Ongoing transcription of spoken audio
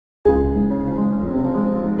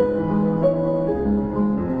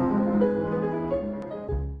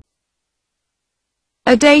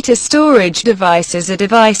A data storage device is a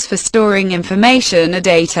device for storing information or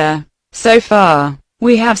data. So far,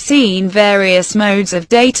 we have seen various modes of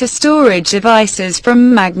data storage devices,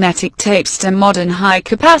 from magnetic tapes to modern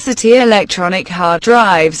high-capacity electronic hard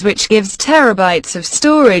drives, which gives terabytes of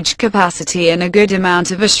storage capacity and a good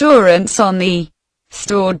amount of assurance on the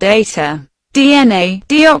stored data. DNA,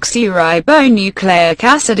 deoxyribonucleic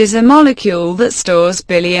acid, is a molecule that stores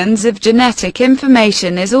billions of genetic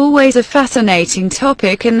information. Is always a fascinating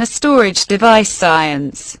topic in the storage device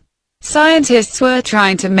science. Scientists were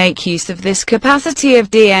trying to make use of this capacity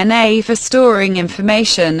of DNA for storing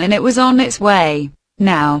information, and it was on its way.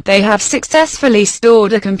 Now, they have successfully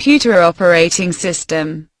stored a computer operating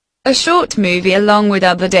system, a short movie along with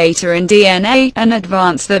other data and DNA, an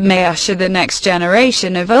advance that may usher the next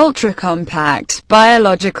generation of ultra-compact,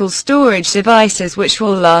 biological storage devices which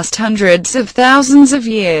will last hundreds of thousands of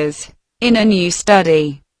years. In a new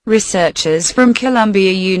study, researchers from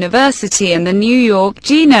Columbia University and the New York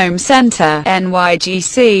Genome Center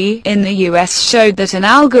 (NYGC) in the US showed that an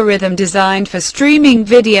algorithm designed for streaming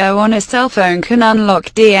video on a cell phone can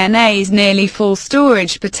unlock DNA's nearly full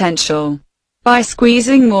storage potential by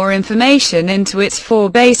squeezing more information into its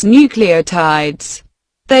 4 base nucleotides.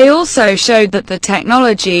 They also showed that the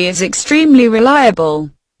technology is extremely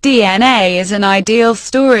reliable. DNA is an ideal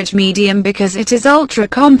storage medium because it is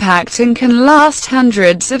ultra-compact and can last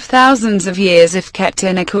hundreds of thousands of years if kept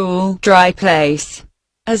in a cool, dry place,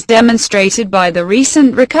 as demonstrated by the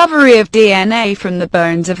recent recovery of DNA from the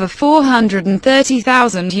bones of a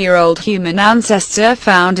 430,000-year-old human ancestor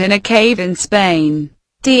found in a cave in Spain.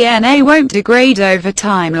 DNA won't degrade over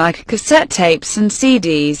time like cassette tapes and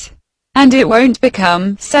CDs. And it won't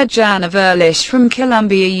become, said Jana Verlish from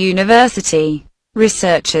Columbia University.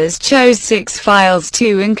 Researchers chose 6 files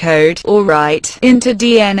to encode, or write, into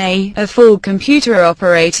DNA, a full computer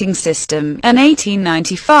operating system, an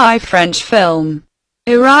 1895 French film,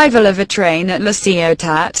 arrival of a train at La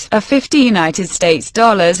Ciotat, a $50 United States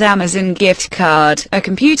Amazon gift card, a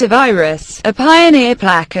computer virus, a pioneer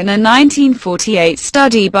plaque, and a 1948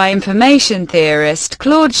 study by information theorist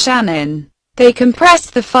Claude Shannon. They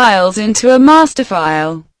compressed the files into a master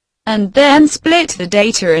file, and then split the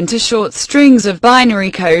data into short strings of binary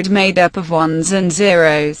code made up of ones and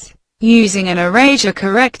zeros, using an erasure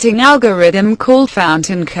correcting algorithm called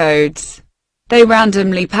fountain codes. They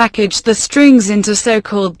randomly packaged the strings into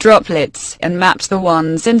so-called droplets, and mapped the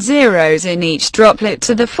ones and zeros in each droplet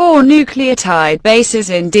to the 4 nucleotide bases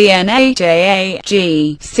in DNA: J, A,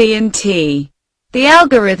 G, C and T. The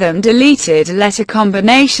algorithm deleted letter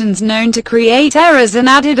combinations known to create errors and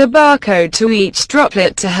added a barcode to each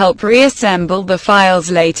droplet to help reassemble the files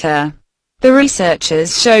later. The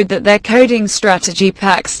researchers showed that their coding strategy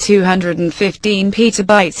packs 215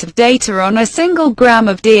 petabytes of data on a single gram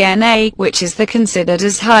of DNA, which is the considered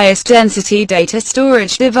as highest density data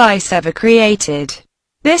storage device ever created.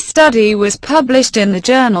 This study was published in the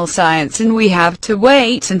journal Science, and we have to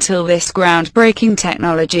wait until this groundbreaking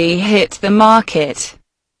technology hits the market.